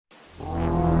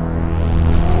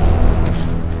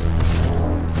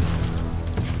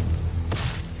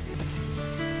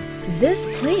This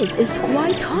place is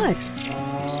quite hot.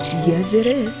 Yes, it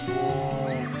is.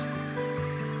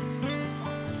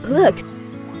 Look.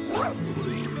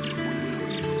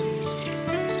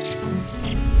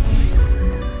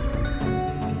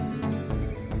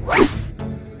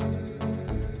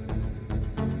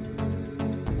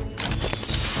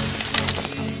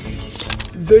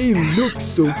 They look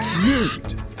so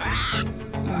cute.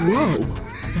 Wow,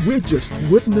 we just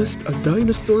witnessed a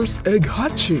dinosaur's egg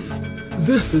hatching.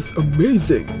 This is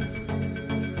amazing.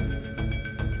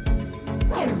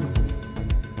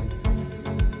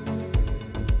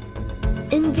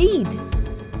 Indeed.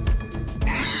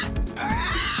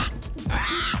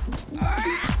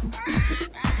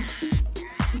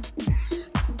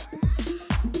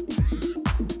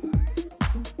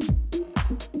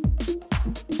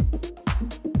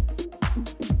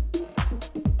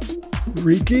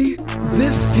 Rikki,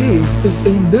 this cave is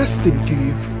a nesting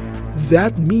cave.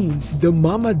 That means the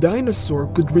mama dinosaur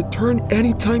could return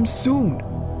anytime soon.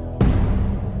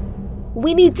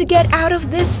 We need to get out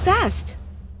of this fast.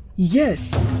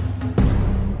 Yes.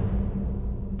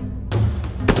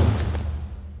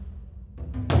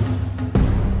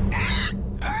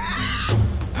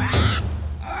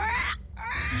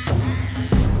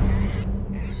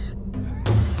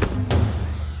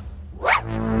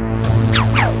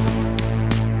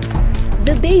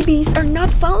 The babies are not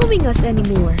following us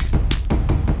anymore.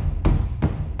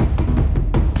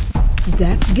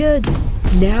 That's good.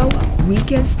 Now we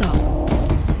can stop.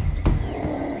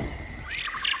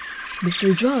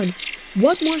 Mr. John,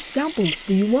 what more samples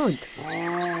do you want?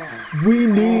 We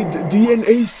need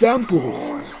DNA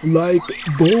samples, like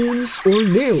bones or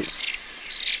nails.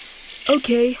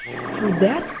 Okay, for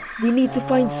that, we need to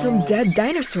find some dead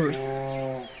dinosaurs.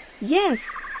 Yes,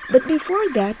 but before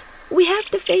that, we have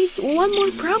to face one more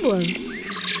problem.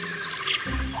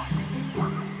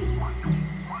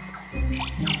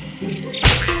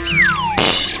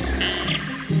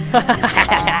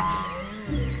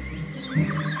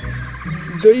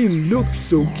 They look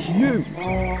so cute.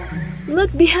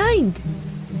 Look behind.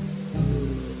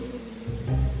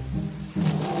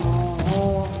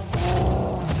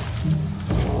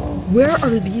 Where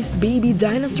are these baby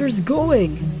dinosaurs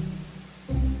going?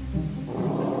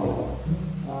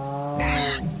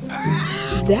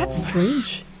 That's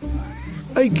strange.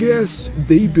 I guess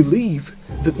they believe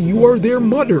that you are their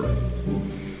mother.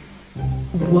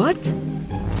 What?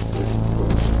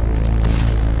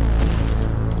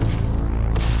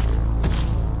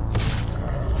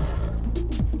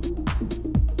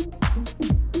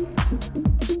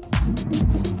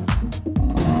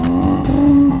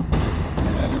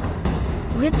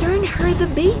 Return her the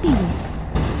babies.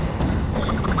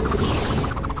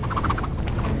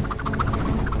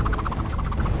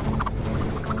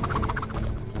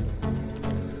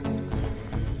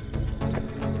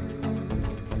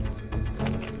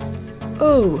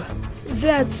 Oh,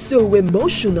 that's so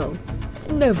emotional.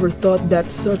 Never thought that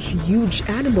such huge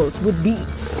animals would be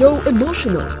so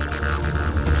emotional.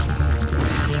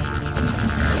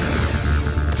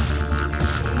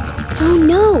 Oh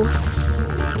no!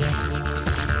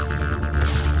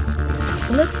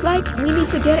 Looks like we need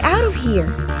to get out of here.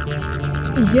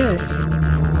 Yes.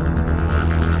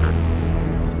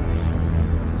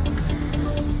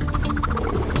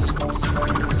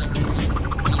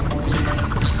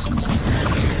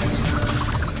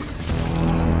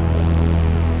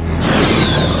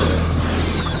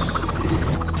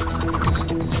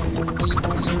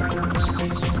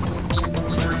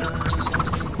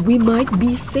 We might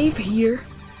be safe here.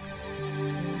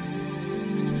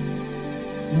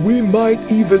 We might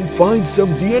even find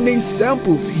some DNA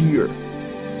samples here.